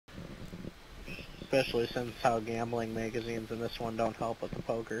especially since how gambling magazines in this one don't help with the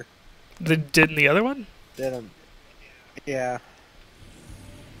poker. They did in the other one? Didn't. Yeah.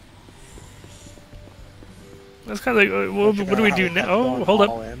 That's kind of like, what do we do now? Oh, hold up.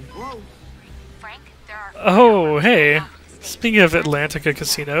 Frank, there are Oh, hey. Speaking of Atlantica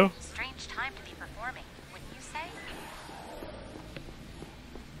Casino. strange time to be performing, wouldn't you say?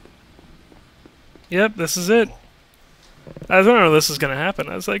 Yep, this is it. I was wondering when this is going to happen.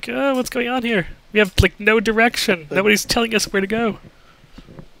 I was like, what's going on here? We have, like, no direction. Nobody's telling us where to go.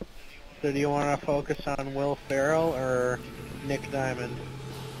 So do you want to focus on Will Ferrell or Nick Diamond?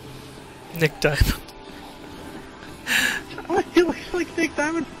 Nick Diamond. He looks like Nick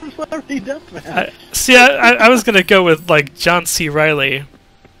Diamond from Celebrity Deathmatch. See, I was going to go with, like, John C. Reilly.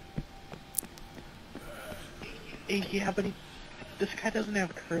 Yeah, but this guy doesn't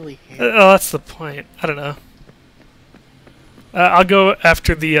have curly hair. Oh, that's the point. I don't know. I'll go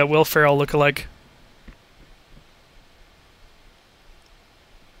after the Will Ferrell lookalike.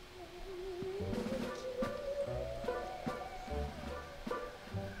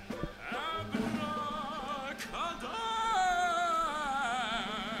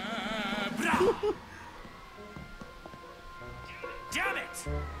 Damn it!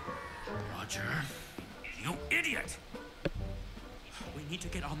 Roger, you idiot! We need to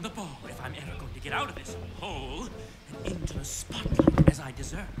get on the ball if I'm ever going to get out of this hole and into the spotlight as I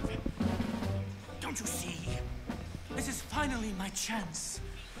deserve. Don't you see? This is finally my chance.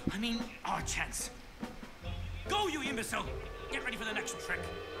 I mean, our chance. Go, you imbecile! Get ready for the next trick.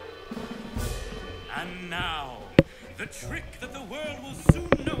 And now, the trick that the world will soon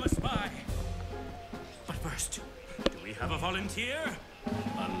know us by. But first, do we have a volunteer?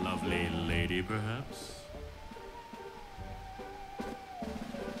 A lovely lady, perhaps?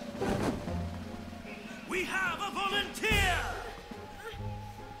 We have a volunteer!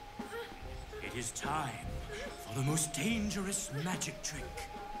 It is time for the most dangerous magic trick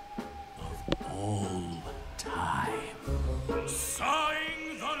of all time.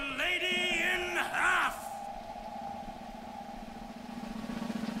 Sawing the lady in half!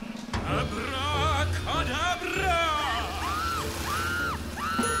 Abracadabra!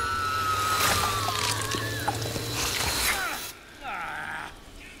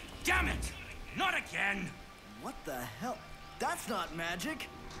 Damn it! Not again! What the hell? That's not magic.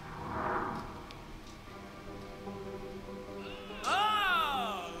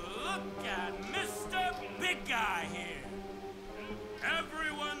 Oh, look at Mr. Big Guy here.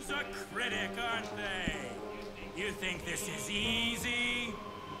 Everyone's a critic, aren't they? You think this is easy?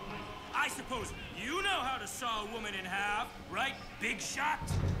 I suppose you know how to saw a woman in half, right, Big Shot?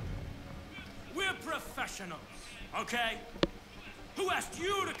 We're professionals, okay? Who asked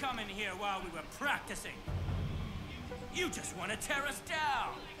you to come in here while we were practicing? You just want to tear us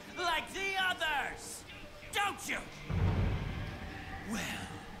down, like the others, don't you? Well,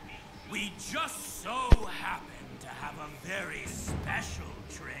 we just so happen to have a very special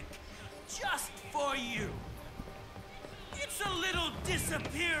trick just for you. It's a little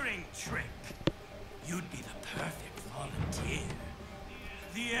disappearing trick. You'd be the perfect volunteer.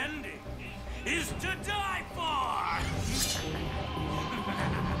 The ending is to die for!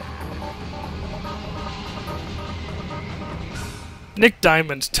 Nick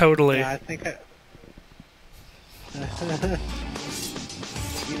Diamond, totally. Yeah, I think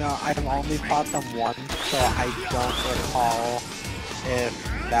you know, I've only fought them once, so I don't recall if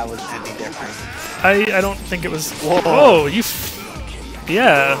that was any different. I don't think it was... Whoa. Whoa, you...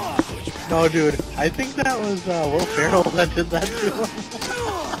 Yeah. No, dude, I think that was Will Ferrell that did that to him.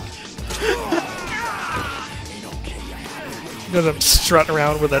 You know them strutting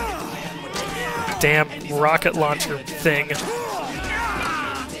around with a damn rocket launcher thing.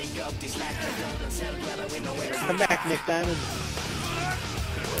 Come back, Nick Diamond.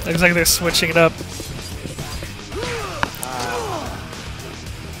 Looks like they're switching it up.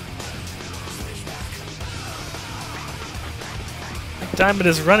 Diamond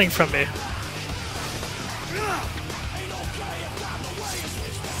is running from me.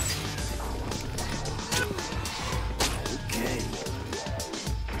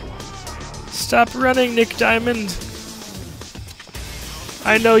 Stop running, Nick Diamond.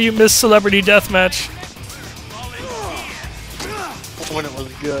 I know you missed Celebrity Deathmatch. When it was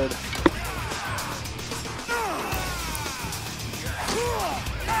good.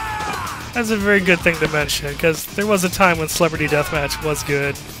 That's a very good thing to mention, because there was a time when Celebrity Deathmatch was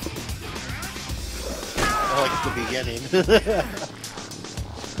good. I like the beginning.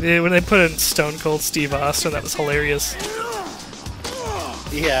 Yeah, when they put in Stone Cold Steve Austin, that was hilarious.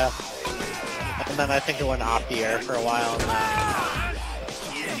 Yeah. And then I think it went off the air for a while, and then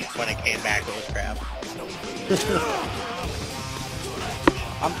when it came back, it was crap.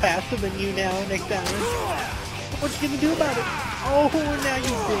 I'm faster than you now, Nick Down. What you gonna do about it? Oh, now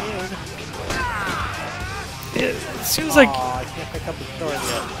you're dead. It seems like... Aw, I can't pick up the sword yet.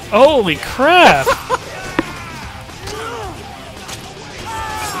 Holy crap!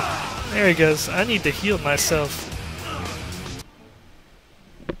 There he goes. I need to heal myself.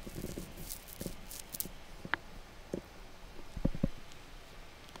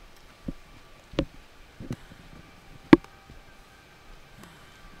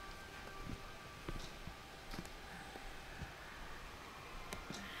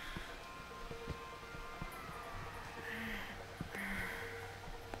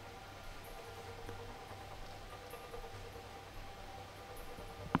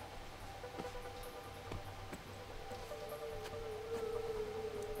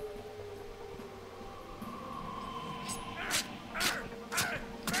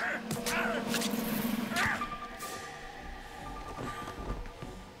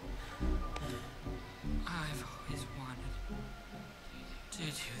 I've always wanted to do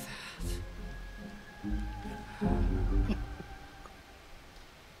that.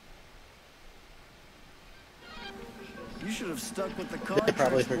 You should have stuck with the They contract.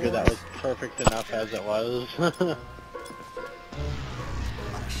 probably figured that was perfect enough as it was.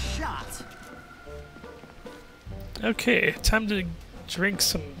 Shot. Okay, time to drink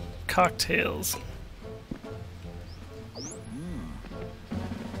some cocktails.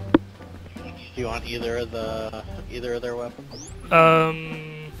 Do you want either of their weapons?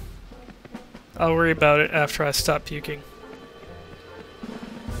 I'll worry about it after I stop puking.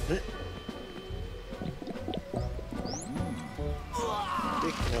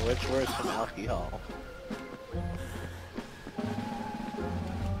 Speaking of which, where's some alcohol?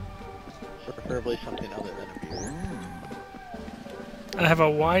 Preferably something other than a beer. I have a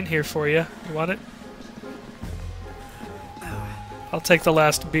wine here for you. You want it? I'll take the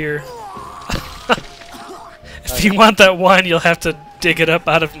last beer. If you want that wine, you'll have to dig it up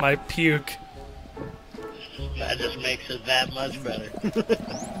out of my puke. That just makes it that much better.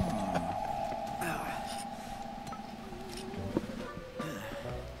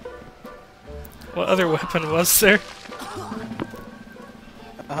 What other weapon was there?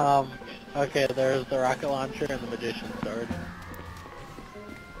 Okay, there's the rocket launcher and the magician's sword.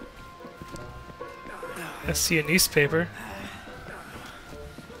 I see a newspaper.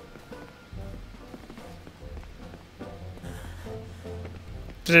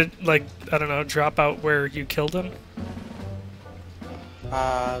 Did it, like, I don't know, drop out where you killed him?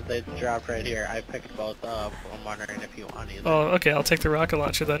 They dropped right here. I picked both up. I'm wondering if you want either. Oh, okay, I'll take the rocket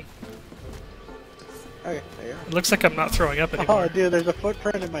launcher then. Okay, there you It looks like I'm not throwing up go. anymore. Oh, dude, there's a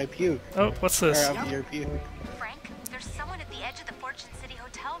footprint in my puke. Oh, what's Or this? of your puke. Frank, there's someone at the edge of the Fortune City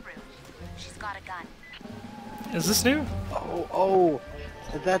hotel room. She's got a gun. Is this new? Oh,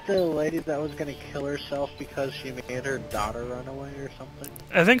 is that the lady that was gonna kill herself because she made her daughter run away or something?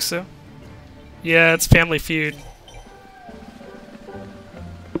 I think so. Yeah, it's Family Feud.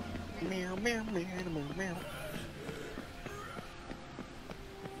 Meow, meow, meow, meow, meow.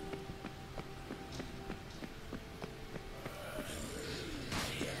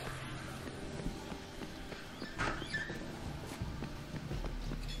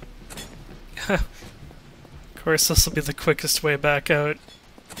 Of course, this will be the quickest way back out.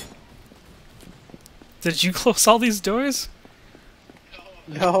 Did you close all these doors?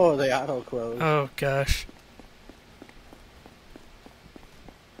 No, they auto-close. Oh, gosh.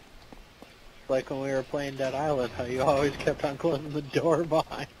 Like when we were playing Dead Island, how you always kept on closing the door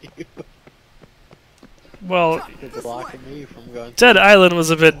behind you. Well, It's blocking me from going Dead Island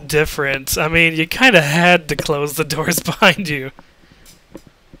was a bit different. I mean, you kind of had to close the doors behind you.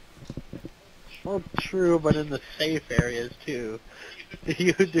 Well, true, but in the safe areas too.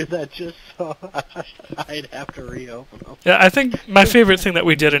 You would do that just so I'd have to reopen them. Yeah, I think my favorite thing that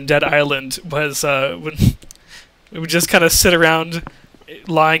we did in Dead Island was when we would just kind of sit around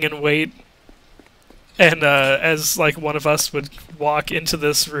lying in wait, and as like one of us would walk into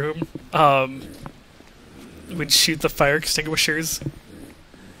this room, we'd shoot the fire extinguishers.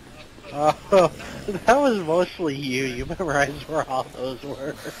 Oh, that was mostly you. You memorized where all those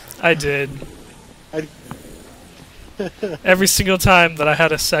were. I did. I, Every single time that I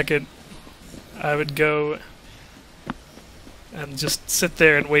had a second, I would go and just sit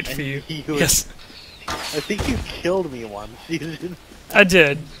there and wait for you. you would- Yes, I think you killed me once. You didn't. I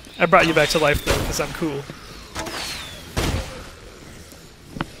did. I brought you back to life though, because I'm cool.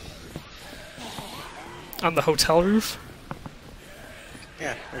 On the hotel roof?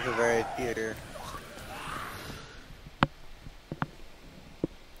 Yeah, there's a very theater.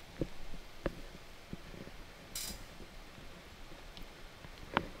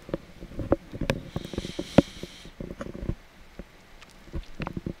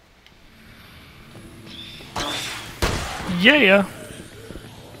 Yeah.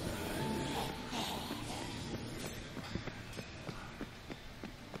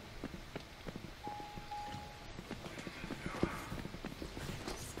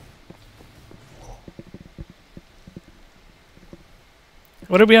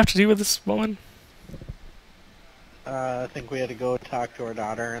 What did we have to do with this woman? I think we had to go talk to her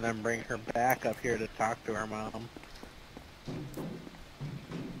daughter and then bring her back up here to talk to her mom.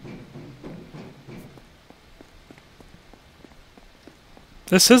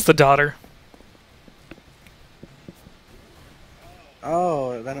 This is the daughter.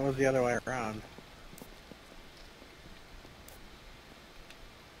 Oh, then it was the other way around.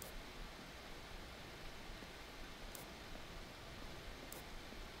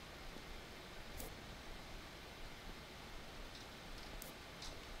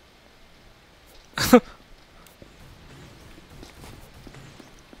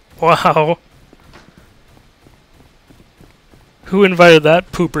 Wow. Who invited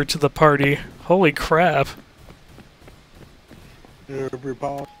that pooper to the party? Holy crap.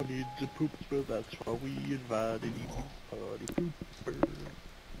 Everybody needs a pooper, that's why we invited you. Party pooper.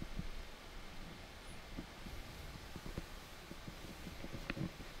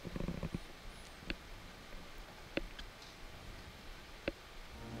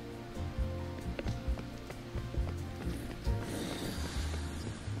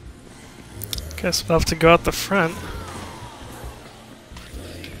 Guess we'll have to go out the front.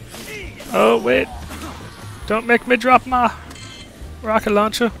 Oh, wait. Don't make me drop my rocket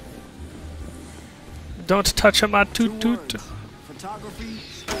launcher. Don't touch my toot toot. Photography.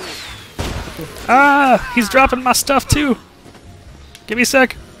 Ah, he's dropping my stuff too. Give me a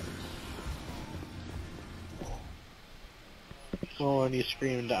sec. Well, when you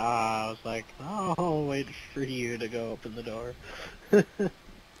screamed, I was like, oh, I'll wait for you to go open the door. That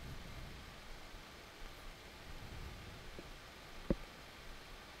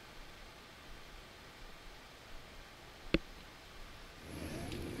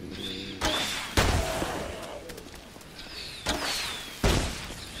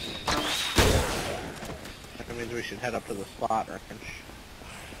means we should head up to the slot ranch.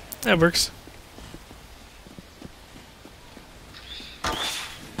 That works.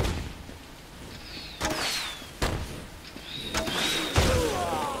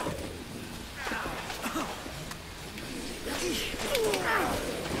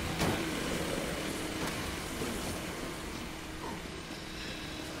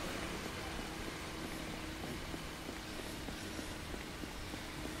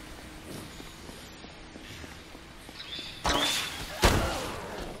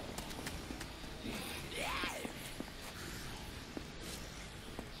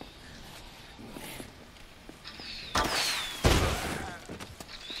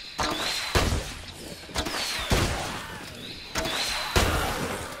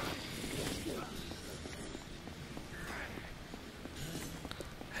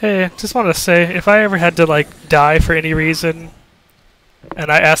 Hey, just want to say, if I ever had to, like, die for any reason,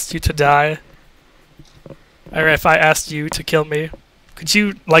 and I asked you to die, or if I asked you to kill me, could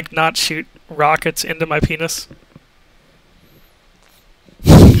you, like, not shoot rockets into my penis?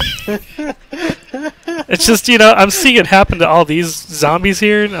 It's just, you know, I'm seeing it happen to all these zombies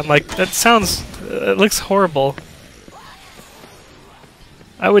here, and I'm like, that sounds, it looks horrible.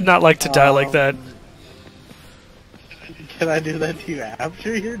 I would not like to die like that. Can I do that to you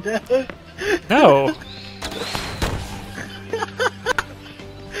after you're dead? No.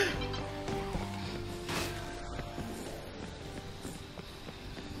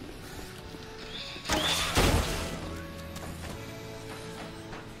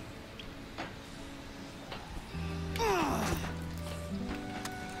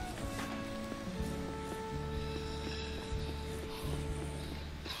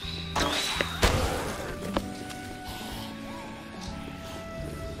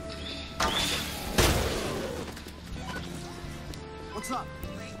 What's up?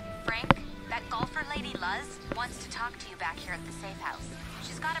 Frank, that golfer lady Luz wants to talk to you back here at the safe house.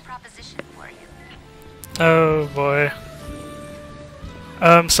 She's got a proposition for you. Oh boy.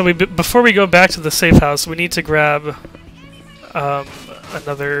 So before we go back to the safe house, we need to grab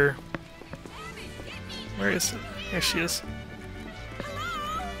another. Where is it? Here she is.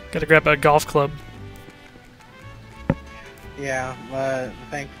 Gotta grab a golf club. Yeah, but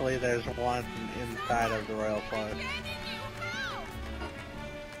thankfully there's one inside of the Royal Flush.